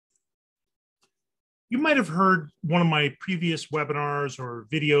You might have heard one of my previous webinars or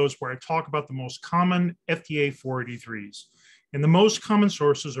videos where I talk about the most common FDA 483s. And the most common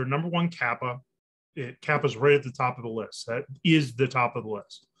sources are number one, CAPA. CAPA is right at the top of the list. That is the top of the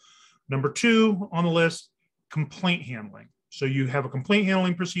list. Number two on the list, complaint handling. So you have a complaint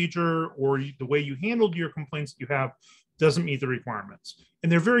handling procedure, or the way you handled your complaints that you have doesn't meet the requirements. And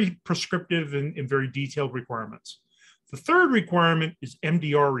they're very prescriptive and very detailed requirements. The third requirement is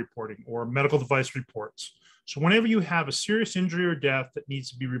MDR reporting, or medical device reports. So whenever you have a serious injury or death that needs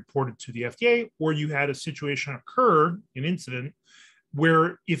to be reported to the FDA, or you had a situation occur, an incident,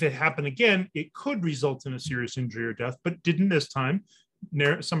 where if it happened again, it could result in a serious injury or death, but didn't this time,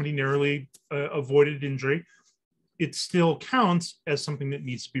 somebody narrowly avoided injury, it still counts as something that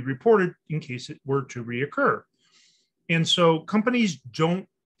needs to be reported in case it were to reoccur. And so companies don't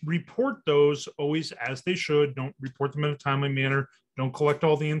report those always as they should, don't report them in a timely manner, don't collect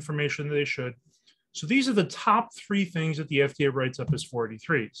all the information that they should. So these are the top three things that the FDA writes up as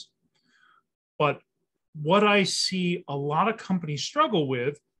 483s. But what I see a lot of companies struggle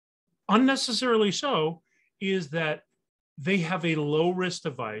with, unnecessarily so, is that they have a low-risk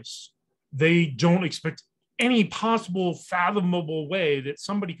device. They don't expect any possible fathomable way that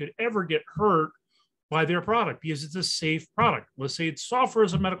somebody could ever get hurt by their product because it's a safe product. Let's say it's software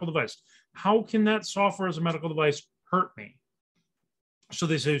as a medical device. How can that software as a medical device hurt me? So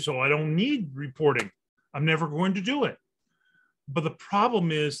they say, so I don't need reporting. I'm never going to do it. But the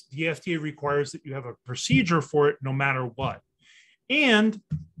problem is the FDA requires that you have a procedure for it no matter what. And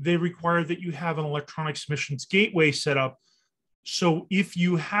they require that you have an electronic submissions gateway set up. So if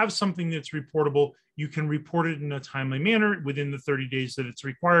you have something that's reportable, you can report it in a timely manner within the 30 days that it's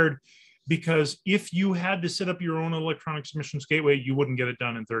required. Because if you had to set up your own electronic submissions gateway, you wouldn't get it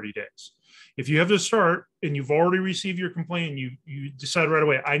done in 30 days. If you have to start and you've already received your complaint and you decide right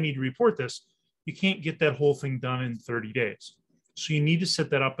away, I need to report this, you can't get that whole thing done in 30 days. So you need to set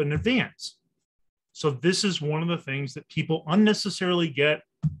that up in advance. So this is one of the things that people unnecessarily get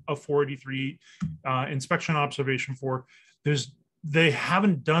a 483 inspection observation for. They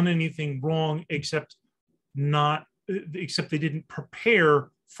haven't done anything wrong except they didn't prepare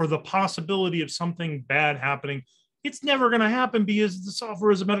for the possibility of something bad happening. It's never going to happen because the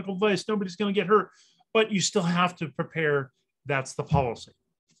software is a medical device. Nobody's going to get hurt, but you still have to prepare. That's the policy.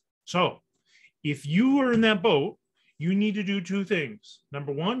 So if you are in that boat, you need to do two things.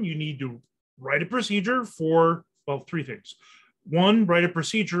 Number one, you need to write a procedure for, well, three things. One, write a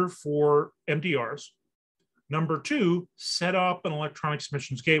procedure for MDRs. Number two, set up an electronic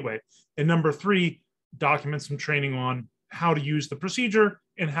submissions gateway. And number three, document some training on how to use the procedure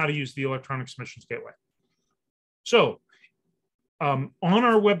and how to use the electronic submissions gateway. So on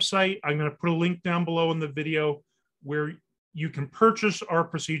our website, I'm going to put a link down below in the video where you can purchase our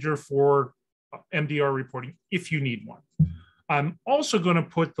procedure for MDR reporting if you need one. I'm also going to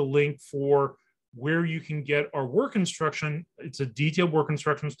put the link for where you can get our work instruction. It's a detailed work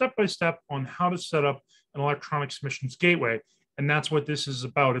instruction, step-by-step on how to set up an electronic submissions gateway. And that's what this is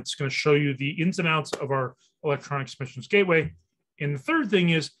about. It's going to show you the ins and outs of our electronic submissions gateway. And the third thing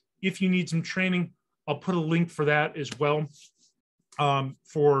is, if you need some training, I'll put a link for that as well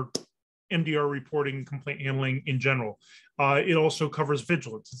for MDR reporting, complaint handling in general. It also covers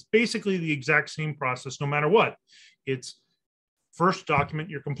vigilance. It's basically the exact same process, no matter what. It's first document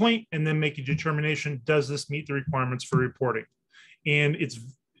your complaint and then make a determination, does this meet the requirements for reporting? And it's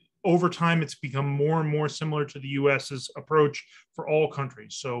over time, it's become more and more similar to the US's approach for all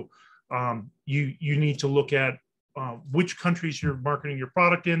countries. So you need to look at which countries you're marketing your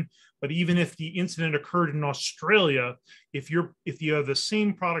product in. But even if the incident occurred in Australia, if you have the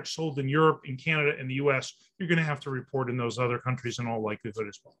same product sold in Europe, in Canada, and the US, you're going to have to report in those other countries in all likelihood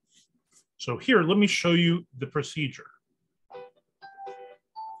as well. So here, let me show you the procedure.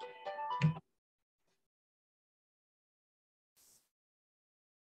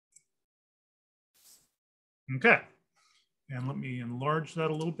 Okay, and let me enlarge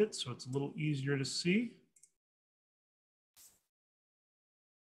that a little bit so it's a little easier to see.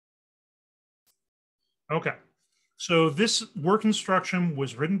 Okay, so this work instruction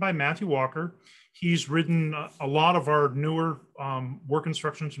was written by Matthew Walker. He's written a lot of our newer work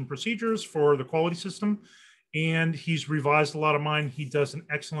instructions and procedures for the quality system, and he's revised a lot of mine. He does an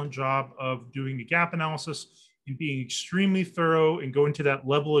excellent job of doing the gap analysis and being extremely thorough and going to that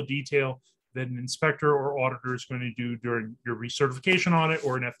level of detail that an inspector or auditor is going to do during your recertification audit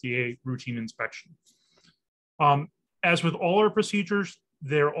or an FDA routine inspection. As with all our procedures,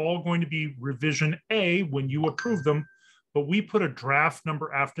 they're all going to be revision A when you approve them, but we put a draft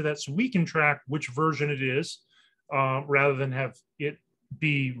number after that so we can track which version it is rather than have it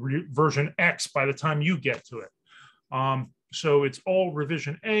be version X by the time you get to it. So it's all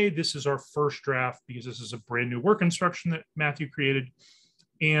revision A. This is our first draft because this is a brand new work instruction that Matthew created.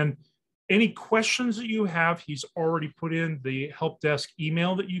 And any questions that you have, he's already put in the help desk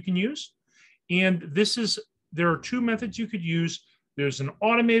email that you can use. And there are two methods you could use. There's an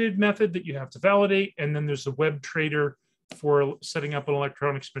automated method that you have to validate, and then there's the WebTrader for setting up an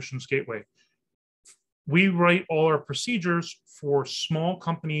electronic submissions gateway. We write all our procedures for small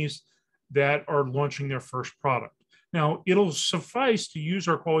companies that are launching their first product. Now, it'll suffice to use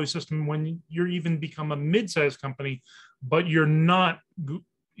our quality system when you're even become a mid-sized company, but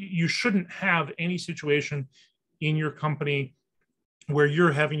you shouldn't have any situation in your company where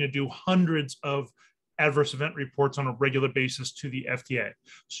you're having to do hundreds of adverse event reports on a regular basis to the FDA.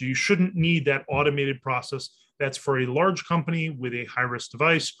 So you shouldn't need that automated process. That's for a large company with a high-risk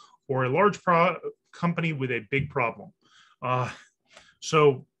device or a large company with a big problem.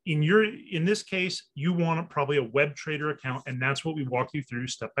 So in this case, you want probably a WebTrader account, and that's what we walk you through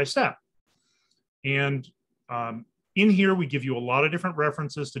step by step. And in here, we give you a lot of different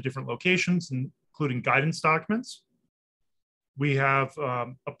references to different locations, including guidance documents. We have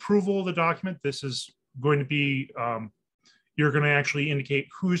approval of the document. This is going to be, you're going to actually indicate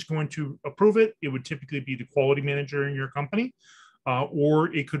who's going to approve it. It would typically be the quality manager in your company,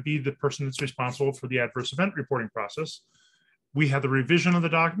 or it could be the person that's responsible for the adverse event reporting process. We have the revision of the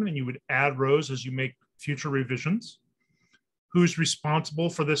document, and you would add rows as you make future revisions. Who's responsible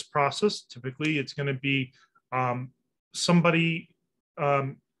for this process? Typically, it's going to be somebody,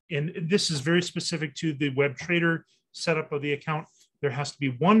 and this is very specific to the WebTrader setup of the account. There has to be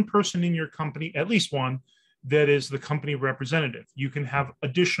one person in your company, at least one, that is the company representative. You can have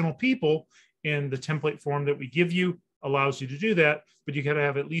additional people, and the template form that we give you allows you to do that, but you got to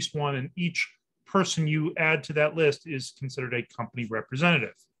have at least one, and each person you add to that list is considered a company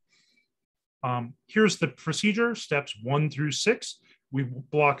representative. Here's the procedure, steps 1 through 6. We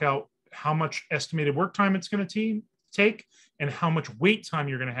block out how much estimated work time it's going to take and how much wait time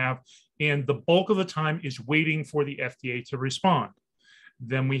you're going to have. And the bulk of the time is waiting for the FDA to respond.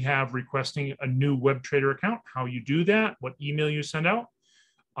 Then we have requesting a new WebTrader account, how you do that, what email you send out.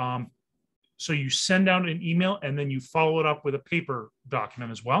 So you send out an email and then you follow it up with a paper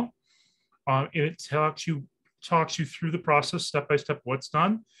document as well. And it talks you through the process, step by step, what's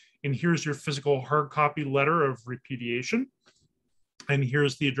done. And here's your physical hard copy letter of repudiation. And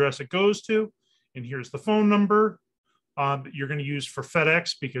here's the address it goes to. And here's the phone number that you're going to use for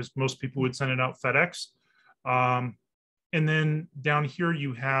FedEx, because most people would send it out FedEx. And then down here,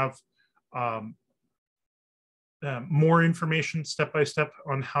 you have more information step by step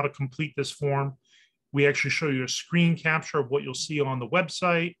on how to complete this form. We actually show you a screen capture of what you'll see on the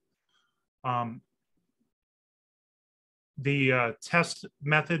website. The test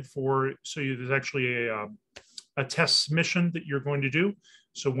method there's actually a test submission that you're going to do.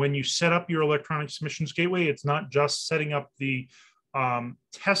 So when you set up your electronic submissions gateway, it's not just setting up the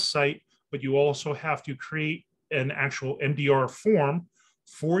test site, but you also have to create an actual MDR form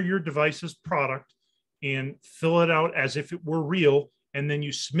for your device's product and fill it out as if it were real. And then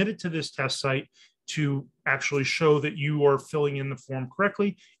you submit it to this test site to actually show that you are filling in the form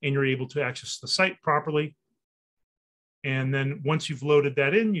correctly and you're able to access the site properly. And then once you've loaded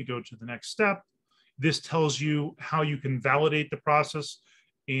that in, you go to the next step. This tells you how you can validate the process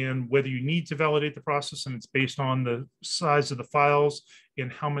and whether you need to validate the process, and it's based on the size of the files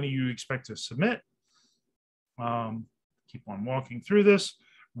and how many you expect to submit. Keep on walking through this.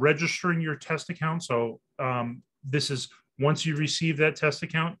 Registering your test account. So this is, once you receive that test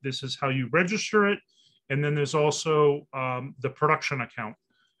account, this is how you register it. And then there's also the production account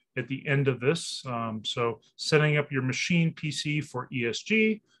at the end of this. So setting up your machine PC for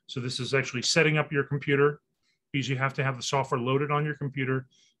ESG. So this is actually setting up your computer, because you have to have the software loaded on your computer,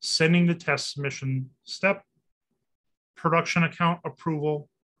 sending the test submission step, production account approval.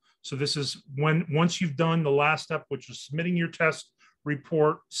 So this is once you've done the last step, which is submitting your test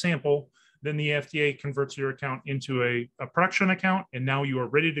report sample, then the FDA converts your account into a production account, and now you are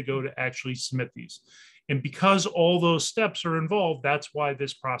ready to go to actually submit these. And because all those steps are involved, that's why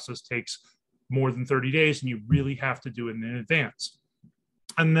this process takes more than 30 days, and you really have to do it in advance.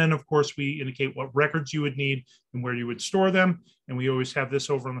 And then, of course, we indicate what records you would need and where you would store them. And we always have this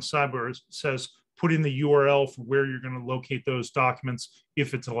over on the side where it says, put in the URL for where you're going to locate those documents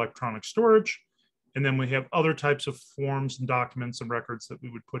if it's electronic storage. And then we have other types of forms and documents and records that we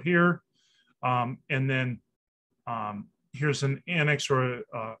would put here. And then here's an annex or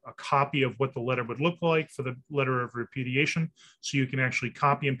a copy of what the letter would look like for the letter of repudiation. So you can actually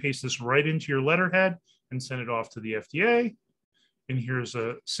copy and paste this right into your letterhead and send it off to the FDA. And here's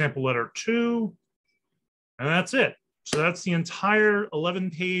a sample letter 2. And that's it. So that's the entire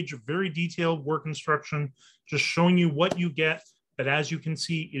 11-page, very detailed work instruction, just showing you what you get. But as you can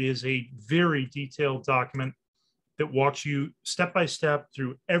see, it is a very detailed document that walks you step by step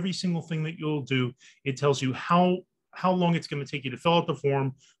through every single thing that you'll do. It tells you how long it's going to take you to fill out the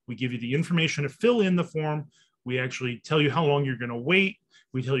form. We give you the information to fill in the form. We actually tell you how long you're going to wait.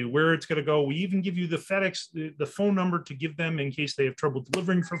 We tell you where it's going to go. We even give you the FedEx, the phone number to give them in case they have trouble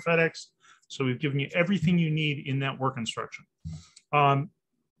delivering for FedEx. So we've given you everything you need in that work instruction.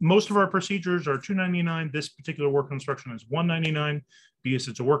 Most of our procedures are $2.99. This particular work instruction is $1.99 because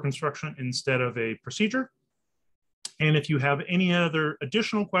it's a work instruction instead of a procedure. And if you have any other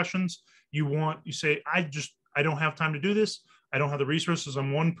additional questions you say, I don't have time to do this. I don't have the resources.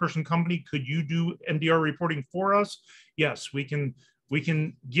 I'm one-person company. Could you do MDR reporting for us? Yes, we can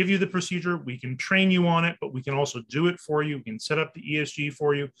give you the procedure. We can train you on it, but we can also do it for you. We can set up the ESG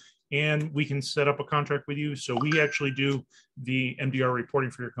for you, and we can set up a contract with you. So we actually do the MDR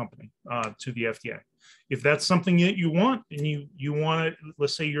reporting for your company to the FDA. If that's something that you want, and you want it,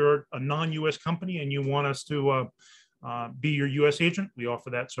 let's say you're a non-US company and you want us to be your US agent, we offer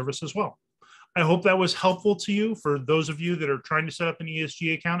that service as well. I hope that was helpful to you for those of you that are trying to set up an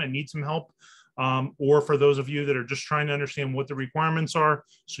ESG account and need some help, or for those of you that are just trying to understand what the requirements are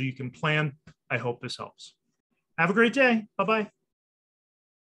so you can plan. I hope this helps. Have a great day. Bye-bye.